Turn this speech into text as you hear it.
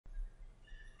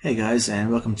Hey guys,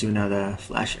 and welcome to another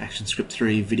Flash ActionScript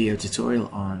 3 video tutorial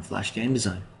on Flash game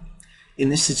design. In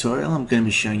this tutorial I'm going to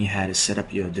be showing you how to set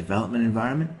up your development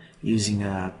environment using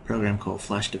a program called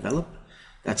Flash Develop.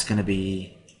 We're going to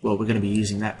be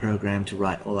using that program to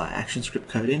write all our ActionScript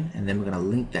code in, and then we're going to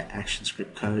link that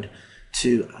ActionScript code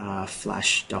to a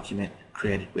Flash document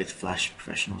created with Flash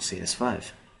Professional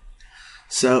CS5.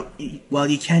 So while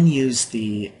you can use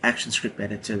the ActionScript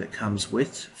editor that comes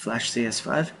with Flash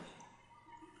CS5,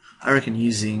 I reckon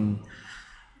using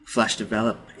Flash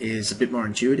Develop is a bit more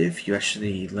intuitive. You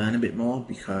actually learn a bit more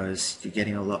because you're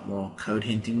getting a lot more code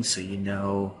hinting, so you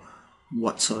know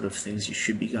what sort of things you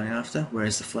should be going after.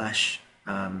 Whereas the Flash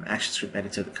ActionScript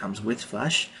editor that comes with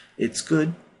Flash, it's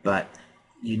good, but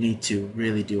you need to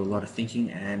really do a lot of thinking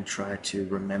and try to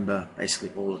remember basically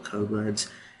all the code words,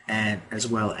 and as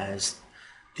well as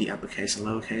the uppercase and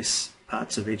lowercase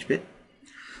parts of each bit.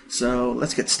 So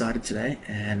let's get started today,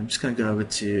 and I'm just going to go over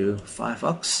to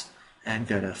Firefox and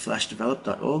go to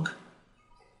flashdevelop.org.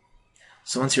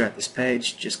 So once you're at this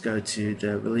page, just go to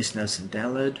the release notes and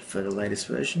download for the latest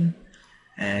version,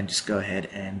 and just go ahead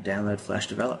and download Flash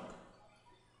Develop.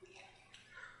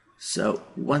 So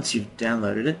once you've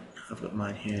downloaded it, I've got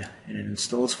mine here in an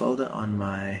installs folder on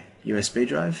my USB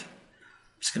drive.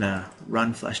 I'm just going to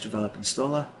run Flash Develop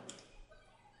installer.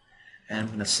 And I'm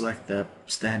going to select the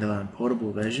standalone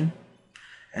portable version,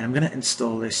 and I'm going to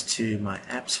install this to my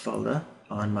apps folder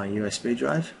on my USB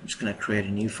drive. I'm just going to create a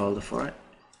new folder for it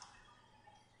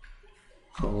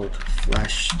called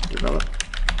Flash Develop.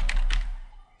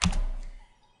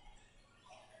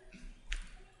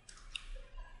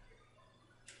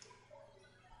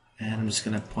 And I'm just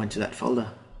going to point to that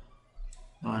folder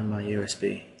on my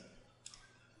USB.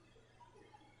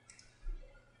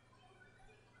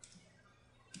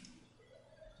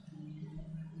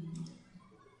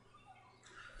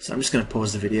 So I'm just going to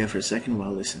pause the video for a second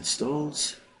while this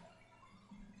installs.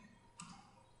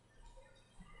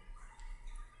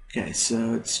 Okay,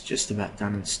 so it's just about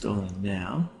done installing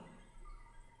now.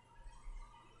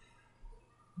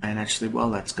 And actually, while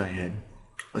that's going ahead,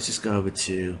 let's just go over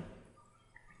to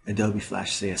Adobe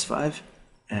Flash CS5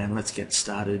 and let's get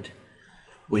started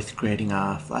with creating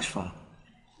our Flash file.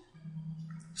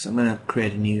 So I'm going to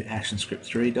create a new ActionScript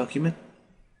 3 document.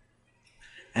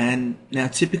 And now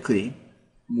typically,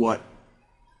 what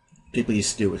people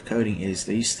used to do with coding is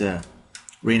they used to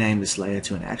rename this layer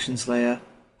to an actions layer.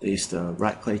 They used to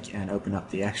right click and open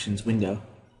up the actions window,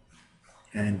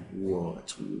 and whoa,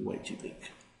 it's way too big.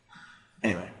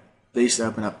 Anyway, they used to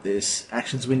open up this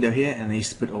actions window here, and they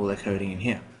used to put all their coding in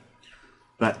here,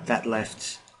 but that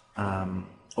left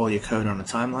all your code on a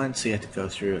timeline, so you had to go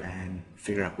through and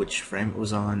figure out which frame it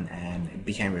was on, and it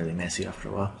became really messy after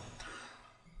a while.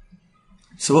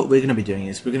 So what we're going to be doing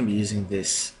is we're going to be using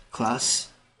this class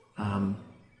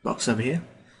box over here.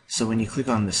 So when you click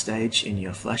on the stage in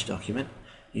your Flash document,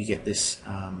 you get this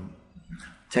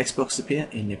text box appear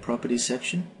in your properties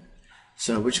section.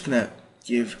 So we're just going to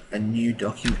give a new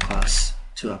document class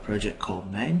to our project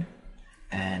called main,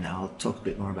 and I'll talk a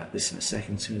bit more about this in a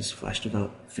second as soon as Flash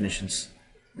Develop finishes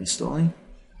installing.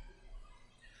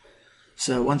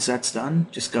 So once that's done,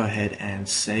 just go ahead and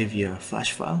save your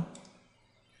Flash file.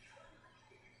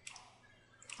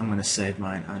 I'm going to save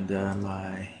mine under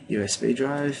my USB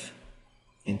drive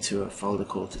into a folder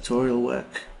called tutorial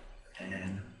work, and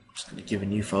I'm just going to give a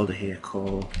new folder here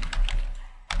called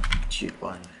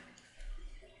Tute1.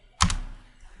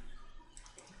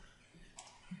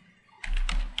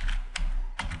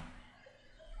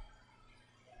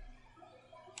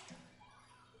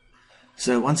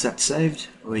 So once that's saved,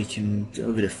 we can go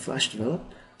over to Flash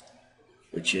Develop,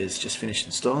 which is just finished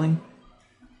installing.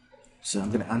 So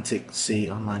I'm going to untick See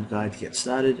Online Guide to get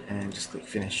started and just click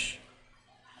Finish.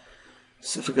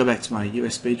 So if I go back to my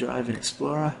USB drive in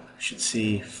Explorer, I should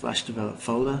see Flash Develop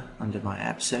folder under my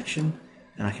Apps section,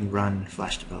 and I can run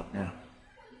Flash Develop now.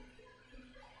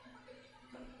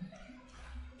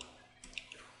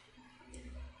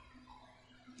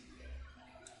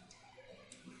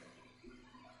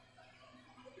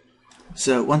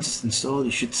 So once it's installed,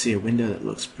 you should see a window that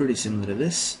looks pretty similar to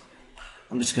this.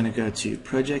 I'm just going to go to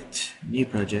Project, New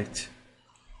Project,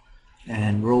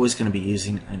 and we're always going to be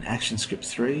using an ActionScript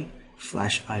 3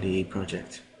 Flash IDE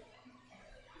project.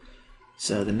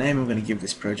 So the name I'm going to give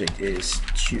this project is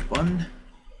Tute1,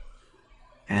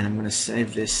 and I'm going to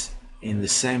save this in the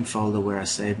same folder where I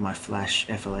saved my Flash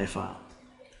FLA file,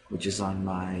 which is on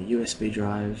my USB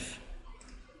drive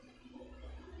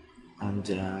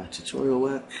under tutorial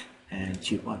work and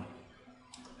Tute1.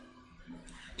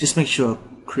 Just make sure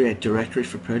Create Directory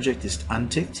for Project is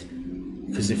unticked,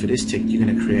 because if it is ticked, you're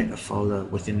going to create a folder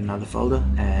within another folder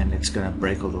and it's going to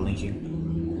break all the linking.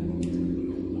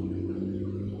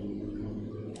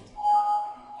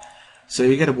 So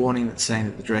you get a warning that's saying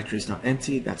that the directory is not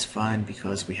empty. That's fine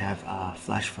because we have our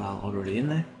Flash file already in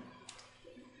there.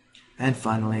 And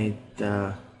finally,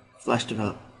 the Flash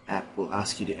Develop app will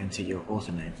ask you to enter your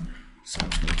author name. So I'm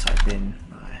just going to type in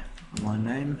my online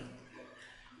name,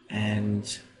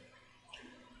 and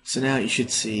so now you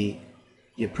should see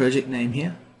your project name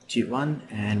here, Tute1,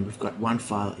 and we've got one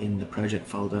file in the project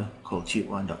folder called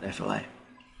tute1.fla.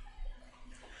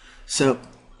 So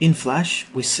in Flash,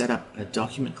 we set up a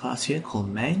document class here called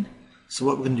main. So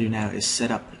what we're going to do now is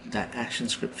set up that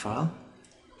ActionScript file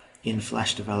in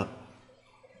Flash Develop.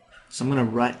 So I'm going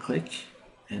to right click.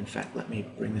 In fact, let me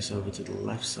bring this over to the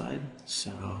left side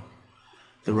so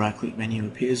the right click menu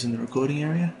appears in the recording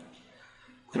area.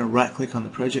 I'm going to right click on the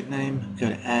project name, go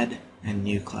to add and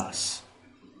new class.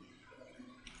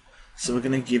 So we're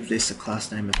going to give this a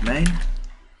class name of main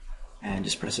and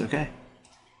just press OK.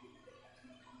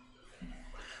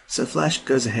 So Flash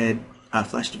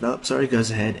Develop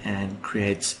goes ahead and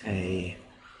creates a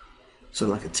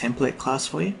sort of like a template class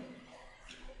for you.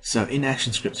 So in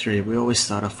ActionScript 3 we always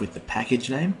start off with the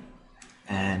package name,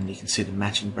 and you can see the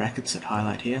matching brackets that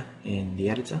highlight here in the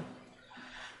editor.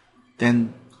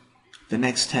 Then the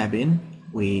next tab in,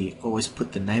 we always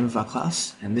put the name of our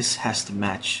class, and this has to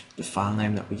match the file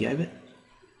name that we gave it.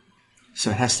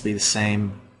 So it has to be the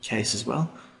same case as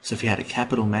well. So if you had a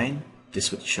capital main,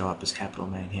 this would show up as capital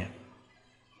main here.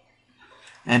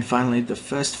 And finally, the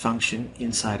first function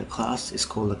inside a class is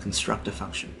called a constructor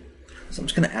function. So I'm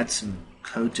just going to add some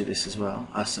code to this as well,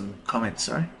 some comments,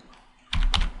 sorry.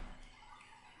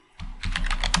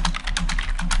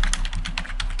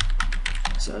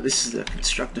 So this is the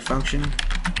constructor function.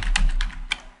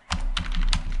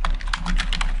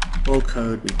 All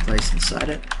code we place inside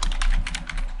it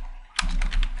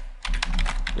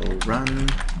will run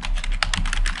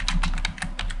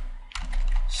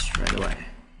straight away.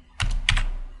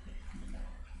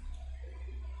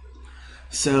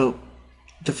 So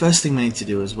the first thing we need to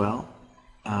do as well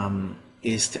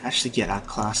is to actually get our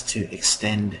class to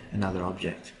extend another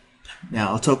object. Now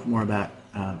I'll talk more about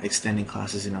extending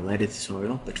classes in a later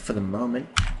tutorial, but for the moment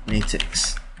we need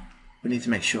to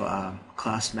make sure our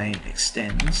class main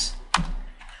extends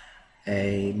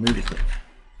a movie clip.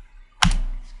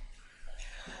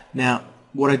 Now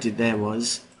what I did there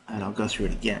was, and I'll go through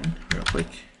it again real quick,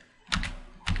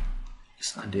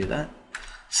 just undo that.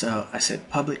 So I said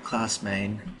public class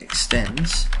main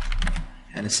extends,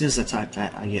 and as soon as I type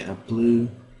that I get a blue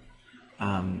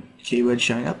keyword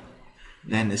showing up.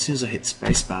 Then as soon as I hit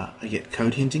spacebar I get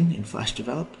code hinting in Flash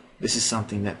Develop. This is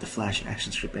something that the Flash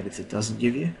ActionScript editor doesn't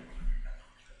give you.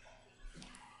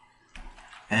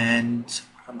 And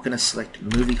I'm going to select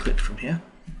movie clip from here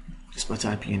just by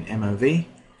typing in MOV,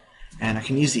 and I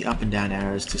can use the up and down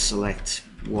arrows to select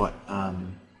what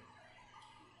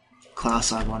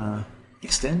class I want to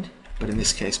extend, but in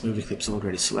this case movie clip's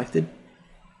already selected.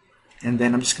 And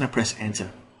then I'm just going to press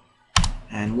enter,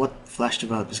 and what Flash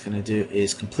Develop is going to do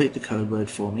is complete the code word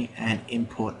for me and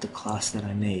import the class that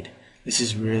I need. This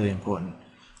is really important.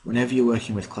 Whenever you're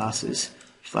working with classes,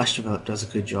 Flash Develop does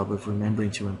a good job of remembering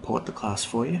to import the class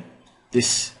for you.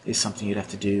 This is something you'd have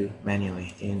to do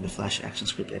manually in the Flash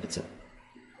ActionScript editor.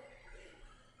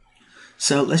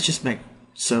 So let's make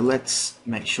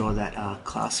sure that our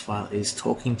class file is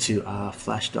talking to our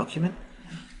Flash document.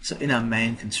 So in our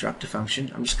main constructor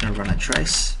function, I'm just going to run a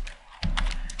trace,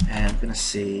 and I'm going to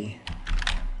say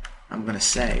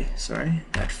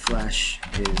that Flash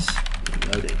is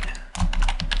loaded,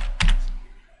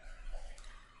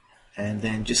 and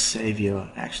then just save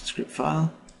your ActionScript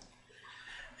file.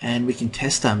 And we can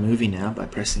test our movie now by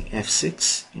pressing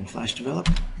F6 in Flash Develop,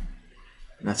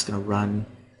 and that's going to run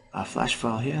our Flash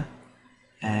file here.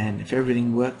 And if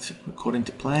everything worked according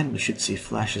to plan, we should see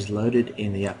Flash is loaded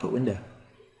in the output window.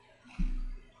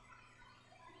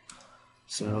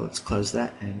 So let's close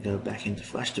that and go back into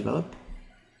Flash Develop.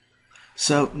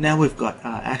 So now we've got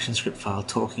our ActionScript file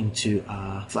talking to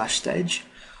our Flash stage.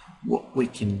 What we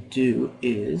can do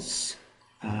is,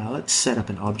 let's set up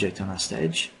an object on our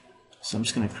stage. So I'm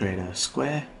just going to create a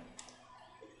square,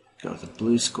 go with a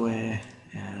blue square,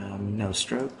 no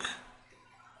stroke,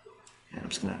 and I'm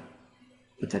just going to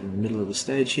put that in the middle of the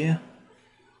stage here,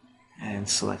 and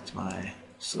select my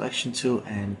selection tool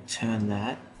and turn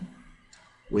that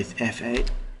with F8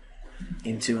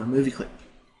 into a movie clip.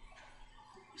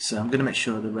 So I'm going to make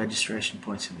sure the registration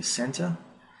point's in the center,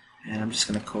 and I'm just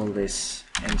going to call this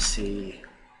MC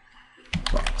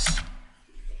box.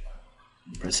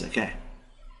 Press OK.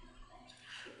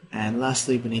 And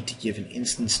lastly, we need to give an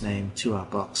instance name to our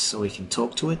box so we can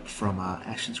talk to it from our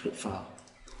ActionScript file.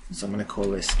 So I'm going to call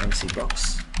this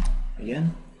mcbox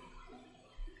again.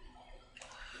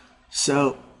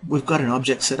 So we've got an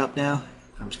object set up now.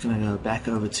 I'm just going to go back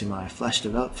over to my Flash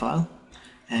develop file,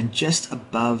 and just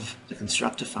above the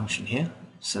constructor function here,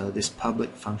 so this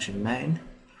public function main,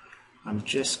 I'm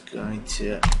just going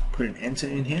to put an enter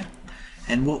in here.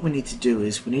 And what we need to do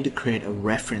is we need to create a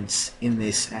reference in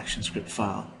this ActionScript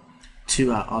file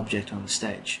to our object on the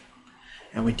stage.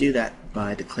 And we do that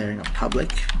by declaring a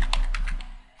public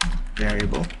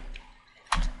variable,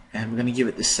 and we're going to give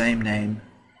it the same name,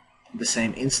 the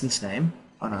same instance name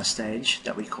on our stage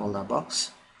that we called our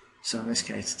box. So in this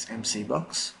case it's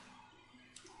mcbox.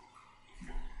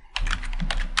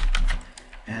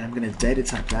 And I'm going to data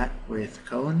type that with a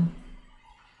colon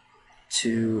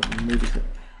to movie clip.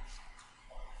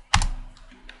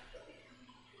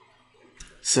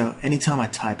 So anytime I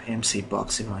type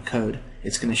mcbox in my code,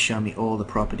 it's going to show me all the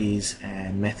properties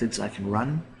and methods I can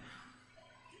run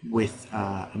with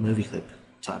a movie clip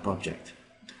type object.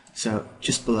 So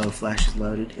just below Flash is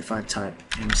loaded, if I type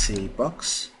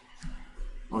mcbox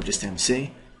or just mc,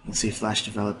 you can see Flash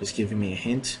develop is giving me a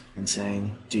hint and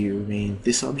saying, do you mean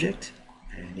this object?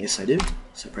 And yes, I do.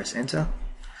 So press enter.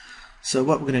 So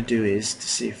what we're going to do is to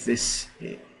see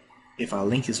if our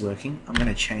link is working, I'm going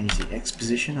to change the X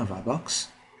position of our box,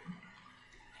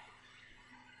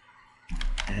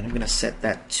 and I'm going to set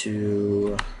that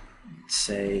to,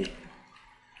 say,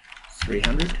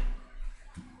 300.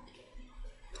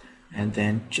 And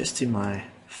then just in my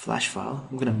Flash file,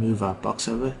 I'm going to move our box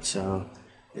over so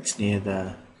it's near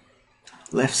the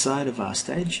left side of our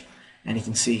stage, and you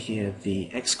can see here the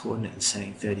X coordinate is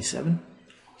saying 37.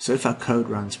 So if our code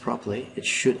runs properly, it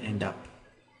should end up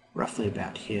roughly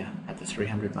about here at the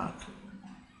 300 mark.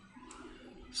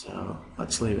 So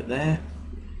let's leave it there,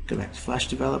 go back to Flash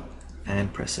develop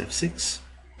and press F6,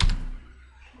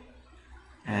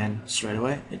 and straight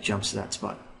away it jumps to that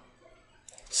spot.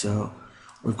 So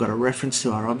we've got a reference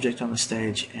to our object on the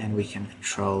stage, and we can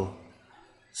control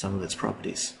some of its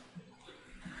properties.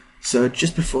 So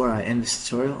just before I end this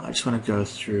tutorial, I just want to go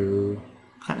through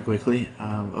kind of quickly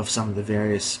of some of the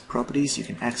various properties you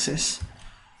can access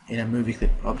in a movie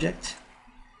clip object.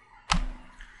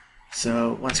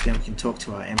 So once again, we can talk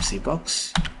to our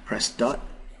mcbox, press dot,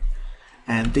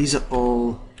 and these are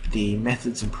all the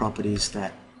methods and properties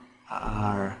that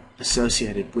are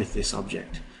associated with this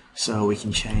object. So we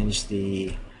can change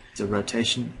the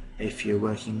rotation if you're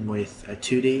working with a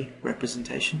 2D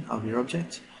representation of your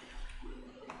object.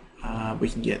 We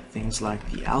can get things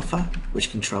like the alpha,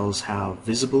 which controls how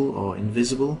visible or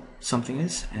invisible something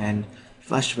is, and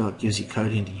Flash Develop gives you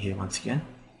code hinting here once again.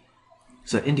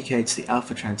 So it indicates the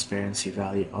alpha transparency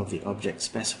value of the object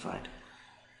specified.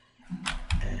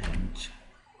 And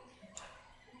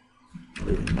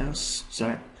moving the mouse,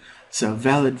 sorry. So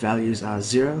valid values are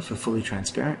 0 for fully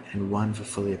transparent and 1 for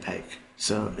fully opaque.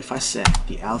 So if I set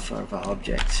the alpha of our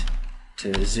object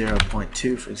to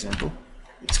 0.2, for example,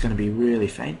 it's going to be really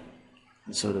faint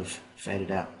and sort of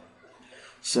faded out.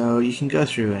 So you can go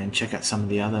through and check out some of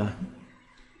the other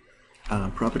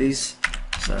properties.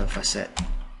 So if I set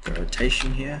the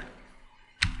rotation here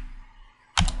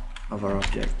of our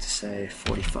object to say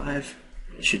 45,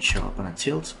 it should show up on a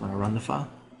tilt when I run the file.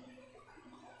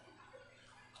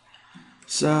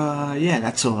 So yeah,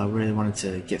 that's all I really wanted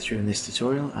to get through in this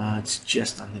tutorial. It's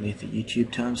just underneath the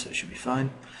YouTube term, so it should be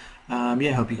fine.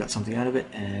 Yeah, hope you got something out of it,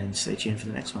 and stay tuned for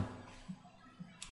the next one.